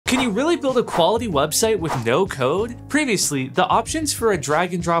Can you really build a quality website with no code? Previously, the options for a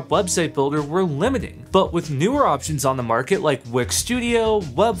drag-and-drop website builder were limiting, but with newer options on the market like Wix Studio,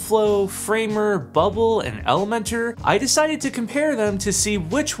 Webflow, Framer, Bubble, and Elementor, I decided to compare them to see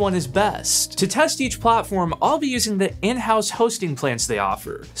which one is best. To test each platform, I'll be using the in-house hosting plans they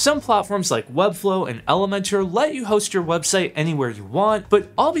offer. Some platforms like Webflow and Elementor let you host your website anywhere you want, but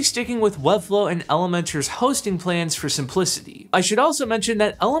I'll be sticking with Webflow and Elementor's hosting plans for simplicity. I should also mention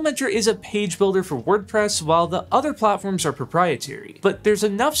that Elementor is a page builder for WordPress while the other platforms are proprietary, but there's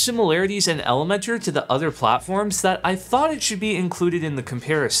enough similarities in Elementor to the other platforms that I thought it should be included in the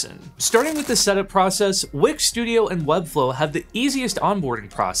comparison. Starting with the setup process, Wix Studio and Webflow have the easiest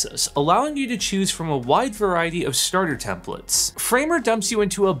onboarding process, allowing you to choose from a wide variety of starter templates. Framer dumps you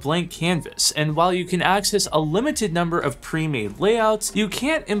into a blank canvas, and while you can access a limited number of pre-made layouts, you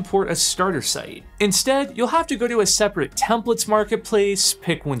can't import a starter site. Instead, you'll have to go to a separate templates marketplace,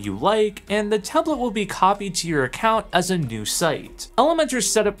 pick one you like, and the template will be copied to your account as a new site.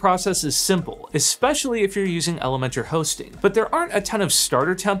 Elementor's setup process is simple, especially if you're using Elementor hosting, but there aren't a ton of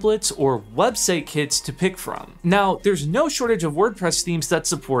starter templates or website kits to pick from. Now, there's no shortage of WordPress themes that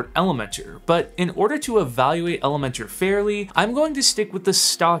support Elementor, but in order to evaluate Elementor fairly, I'm going to stick with the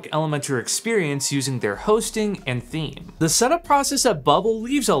stock Elementor experience using their hosting and theme. The setup process at Bubble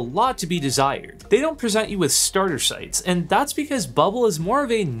leaves a lot to be desired. They don't present you with starter sites, and that's because Bubble is more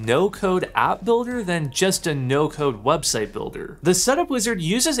of a no-code app builder than just a no-code website builder. The setup wizard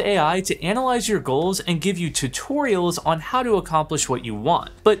uses AI to analyze your goals and give you tutorials on how to accomplish what you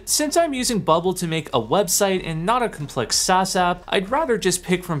want. But since I'm using Bubble to make a website and not a complex SaaS app, I'd rather just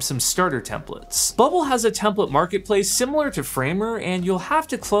pick from some starter templates. Bubble has a template marketplace similar to Framer, and you'll have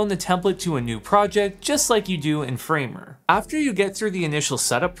to clone the template to a new project just like you do in Framer. After you get through the initial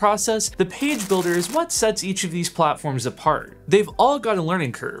setup process, the page builder is what sets each of these platforms apart. They've all got a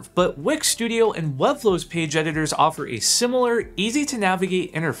learning curve, but Wix Studio and Webflow's page editors offer a similar,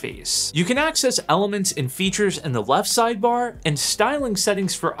 easy-to-navigate interface. You can access elements and features in the left sidebar and styling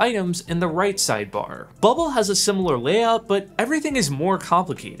settings for items in the right sidebar. Bubble has a similar layout, but everything is more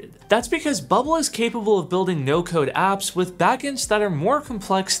complicated. That's because Bubble is capable of building no-code apps with backends that are more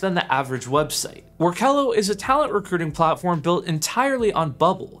complex than the average website. Workello is a talent recruiting platform built entirely on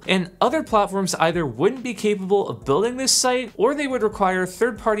Bubble, and other platforms either wouldn't be capable of building this site or they would require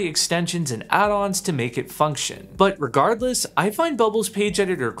third-party extensions and add-ons to make it function. But regardless, I find Bubble's page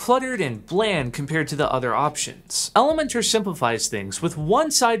editor cluttered and bland compared to the other options. Elementor simplifies things with one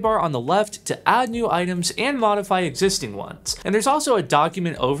sidebar on the left to add new items and modify existing ones, and there's also a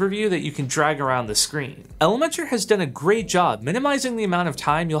document overview that you can drag around the screen. Elementor has done a great job minimizing the amount of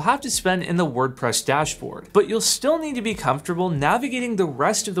time you'll have to spend in the WordPress dashboard, but you'll still need to be comfortable navigating the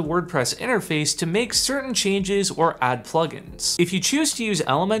rest of the WordPress interface to make certain changes or add plugins. If you choose to use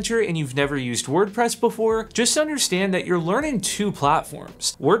Elementor and you've never used WordPress before, just understand that you're learning two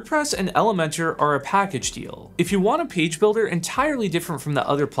platforms. WordPress and Elementor are a package deal. If you want a page builder entirely different from the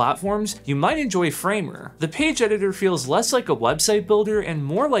other platforms, you might enjoy Framer. The page editor feels less like a website builder and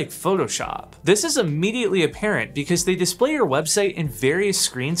more like Photoshop. This is immediately apparent because they display your website in various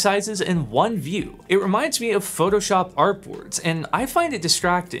screen sizes in one view. It reminds me of Photoshop artboards, and I find it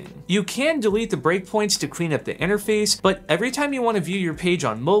distracting. You can delete the breakpoints to clean up the interface, but every time you want to view your page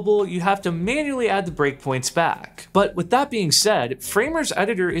on mobile, you have to manually add the breakpoints back. But with that being said, Framer's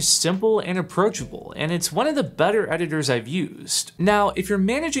editor is simple and approachable, and it's one of the better editors I've used. Now, if you're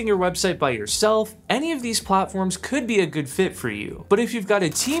managing your website by yourself, any of these platforms could be a good fit for you. But if you've got a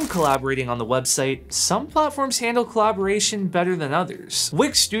team collaborating on the website, some platforms handle collaboration better than others.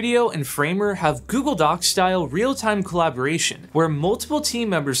 Wix Studio and Framer have Google Docs style real-time collaboration, where multiple team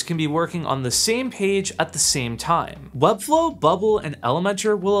members can be working on the same page at the same time. Webflow, Bubble, and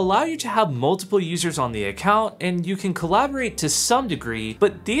Elementor will allow you to have multiple users on the account, and you can collaborate to some degree,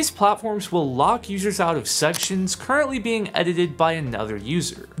 but these platforms will lock users out of sections currently being edited by another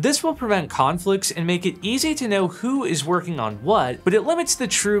user. This will prevent conflicts and make it easy to know who is working on what, but it limits the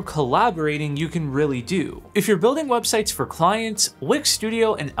true collaborating you can really do. If you're building websites for clients, Wix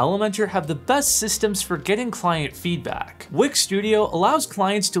Studio and Elementor have the best systems for getting client feedback. Wix Studio allows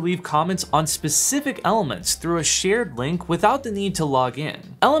clients to leave comments on specific elements through a shared link without the need to log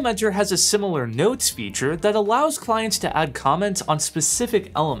in. Elementor has a similar notes feature that allows clients to add comments on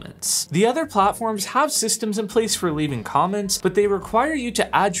specific elements. The other platforms have systems in place for leaving comments, but they require you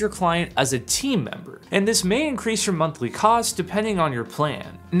to add your client as a team member, and this may increase your monthly cost depending on your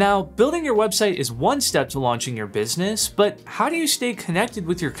plan. Now, building your website is one step to launching your business, but how do you stay connected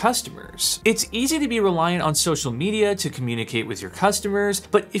with your customers? It's easy to be reliant on social media to communicate with your customers,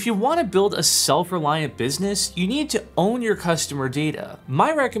 but if you want to build a self-reliant business, you need to own your customer data.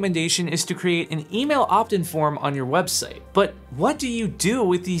 My recommendation is to create an email opt-in form on your website. But what do you do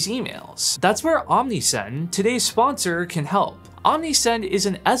with these emails? That's where OmniSend, today's sponsor, can help. OmniSend is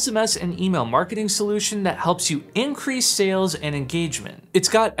an SMS and email marketing solution that helps you increase sales and engagement. It's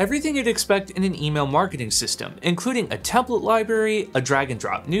got everything you'd expect in an email marketing system, including a template library, a drag and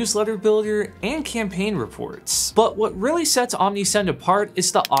drop newsletter builder, and campaign reports. But what really sets OmniSend apart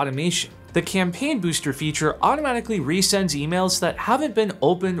is the automation. The Campaign Booster feature automatically resends emails that haven't been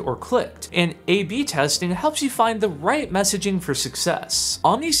opened or clicked, and A/B testing helps you find the right messaging for success.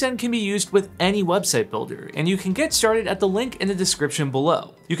 OmniSend can be used with any website builder, and you can get started at the link in the description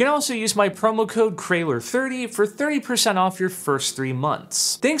below. You can also use my promo code Krayler30 for 30% off your first 3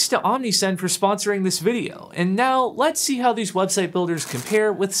 months. Thanks to OmniSend for sponsoring this video, and now let's see how these website builders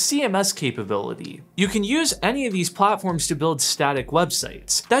compare with CMS capability. You can use any of these platforms to build static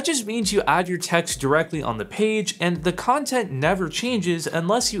websites. That just means you add your text directly on the page, and the content never changes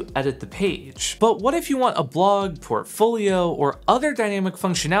unless you edit the page. But what if you want a blog, portfolio, or other dynamic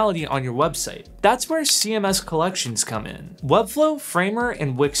functionality on your website? That's where CMS Collections come in. Webflow, Framer,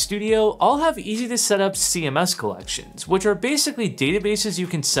 and Wix Studio all have easy to set up CMS collections, which are basically databases you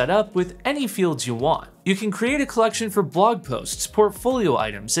can set up with any fields you want. You can create a collection for blog posts, portfolio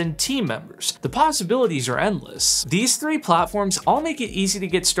items, and team members. The possibilities are endless. These 3 platforms all make it easy to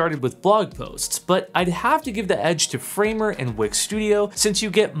get started with blog posts, but I'd have to give the edge to Framer and Wix Studio since you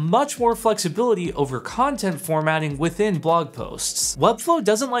get much more flexibility over content formatting within blog posts. Webflow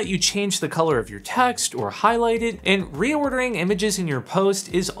doesn't let you change the color of your text or highlight it, and reordering images in your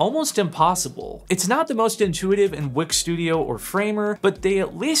post is almost impossible. It's not the most intuitive in Wix Studio or Framer, but they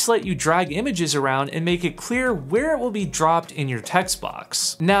at least let you drag images around and make it clear where it will be dropped in your text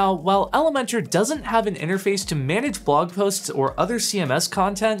box. Now, while Elementor doesn't have an interface to manage blog posts or other CMS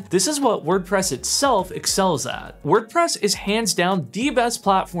content, this is what WordPress itself excels at. WordPress is hands down the best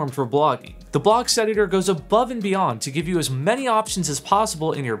platform for blogging. The blocks editor goes above and beyond to give you as many options as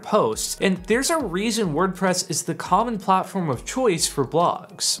possible in your posts, and there's a reason WordPress is the common platform of choice for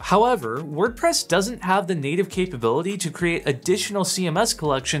blogs. However, WordPress doesn't have the native capability to create additional CMS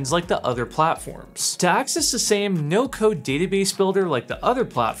collections like the other platforms. To access the same no-code database builder like the other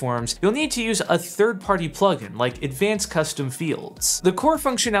platforms, you'll need to use a third-party plugin like Advanced Custom Fields. The core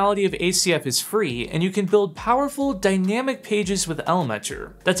functionality of ACF is free, and you can build powerful, dynamic pages with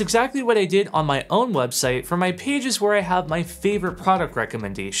Elementor. That's exactly what I did on my own website for my pages where I have my favorite product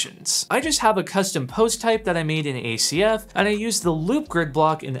recommendations. I just have a custom post type that I made in ACF, and I use the loop grid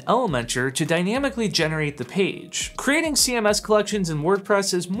block in Elementor to dynamically generate the page. Creating CMS collections in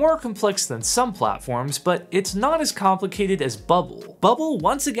WordPress is more complex than some platforms, but it's not as complicated as Bubble. Bubble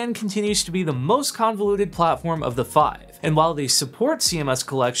once again continues to be the most convoluted platform of the 5. And while they support CMS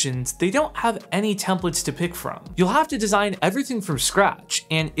collections, they don't have any templates to pick from. You'll have to design everything from scratch,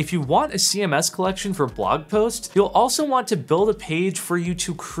 and if you want a CMS collection for blog posts, you'll also want to build a page for you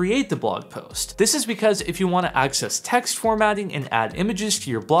to create the blog post. This is because if you want to access text formatting and add images to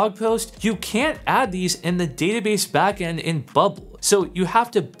your blog post, you can't add these in the database backend in Bubble. So you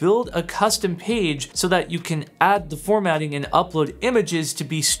have to build a custom page so that you can add the formatting and upload images to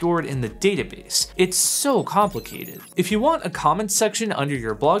be stored in the database. It's so complicated. If you want a comments section under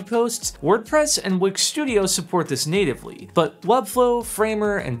your blog posts, WordPress and Wix Studio support this natively, but Webflow,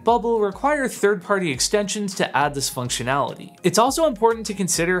 Framer, and Bubble require third-party extensions to add this functionality. It's also important to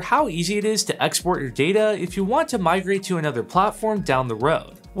consider how easy it is to export your data if you want to migrate to another platform down the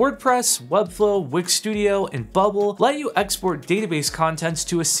road. WordPress, Webflow, Wix Studio, and Bubble let you export database contents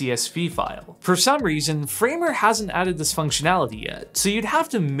to a CSV file. For some reason, Framer hasn't added this functionality yet, so you'd have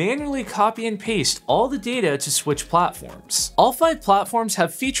to manually copy and paste all the data to switch platforms. All 5 platforms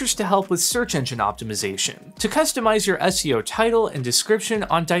have features to help with search engine optimization. To customize your SEO title and description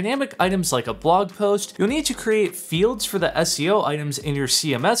on dynamic items like a blog post, you'll need to create fields for the SEO items in your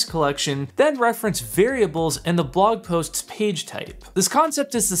CMS collection, then reference variables in the blog post's page type. This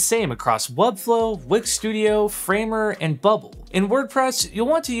concept is the same across Webflow, Wix Studio, Framer, and Bubble. In WordPress, you'll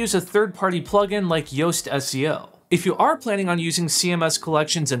want to use a third-party plugin like Yoast SEO. If you are planning on using CMS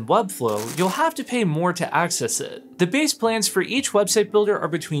Collections and Webflow, you'll have to pay more to access it. The base plans for each website builder are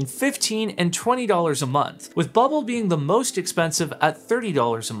between $15 and $20 a month, with Bubble being the most expensive at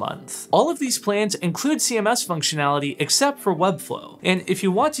 $30 a month. All of these plans include CMS functionality except for Webflow, and if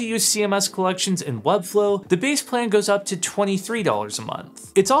you want to use CMS Collections and Webflow, the base plan goes up to $23 a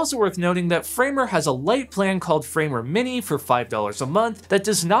month. It's also worth noting that Framer has a light plan called Framer Mini for $5 a month that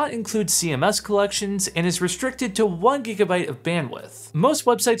does not include CMS Collections and is restricted to 1 GB of bandwidth. Most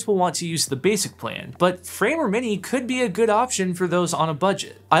websites will want to use the basic plan, but Framer Mini could be a good option for those on a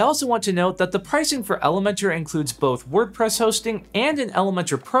budget. I also want to note that the pricing for Elementor includes both WordPress hosting and an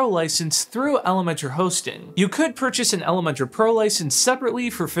Elementor Pro license through Elementor Hosting. You could purchase an Elementor Pro license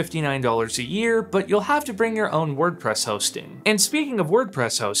separately for $59 a year, but you'll have to bring your own WordPress hosting. And speaking of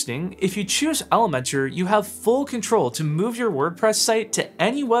WordPress hosting, if you choose Elementor, you have full control to move your WordPress site to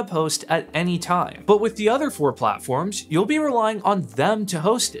any web host at any time. But with the other 4 platforms, you'll be relying on them to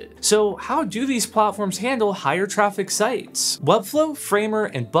host it. So how do these platforms handle higher traffic sites? Webflow, Framer,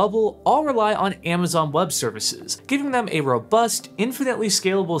 and Bubble all rely on Amazon Web Services, giving them a robust, infinitely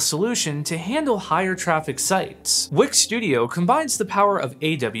scalable solution to handle higher traffic sites. Wix Studio combines the power of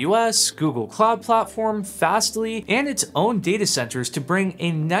AWS, Google Cloud Platform, Fastly, and its own data centers to bring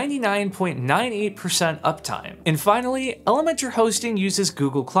a 99.98% uptime. And finally, Elementor Hosting uses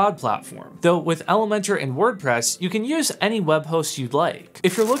Google Cloud Platform, though with Elementor and WordPress, you can use any web host you'd like.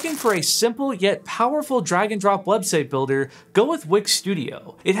 If you're looking for a simple yet powerful drag and drop website builder, go with Wix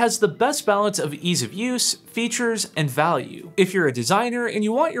Studio. It has the best balance of ease of use, features, and value. If you're a designer and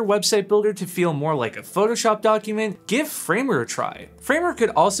you want your website builder to feel more like a Photoshop document, give Framer a try. Framer could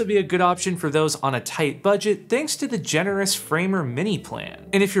also be a good option for those on a tight budget thanks to the generous Framer Mini plan.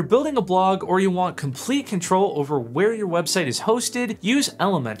 And if you're building a blog or you want complete control over where your website is hosted, use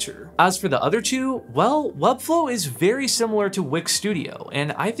Elementor. As for the other two, well, Webflow is very similar to Wix Studio,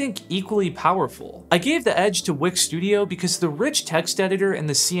 and I think equally powerful. I gave the edge to Wix Studio because the rich text editor in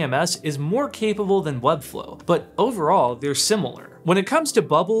the CMS is more capable than Webflow, but overall, they're similar. When it comes to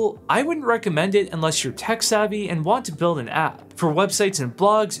Bubble, I wouldn't recommend it unless you're tech savvy and want to build an app. For websites and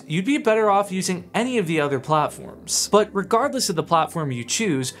blogs, you'd be better off using any of the other platforms. But regardless of the platform you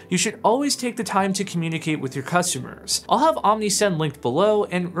choose, you should always take the time to communicate with your customers. I'll have OmniSend linked below,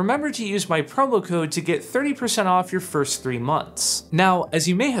 and remember to use my promo code to get 30% off your first 3 months. Now, as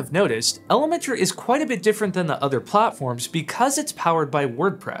you may have noticed, Elementor is quite a bit different than the other platforms because it's powered by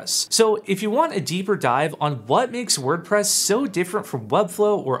WordPress. So if you want a deeper dive on what makes WordPress so different from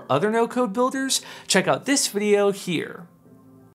Webflow or other no-code builders, check out this video here.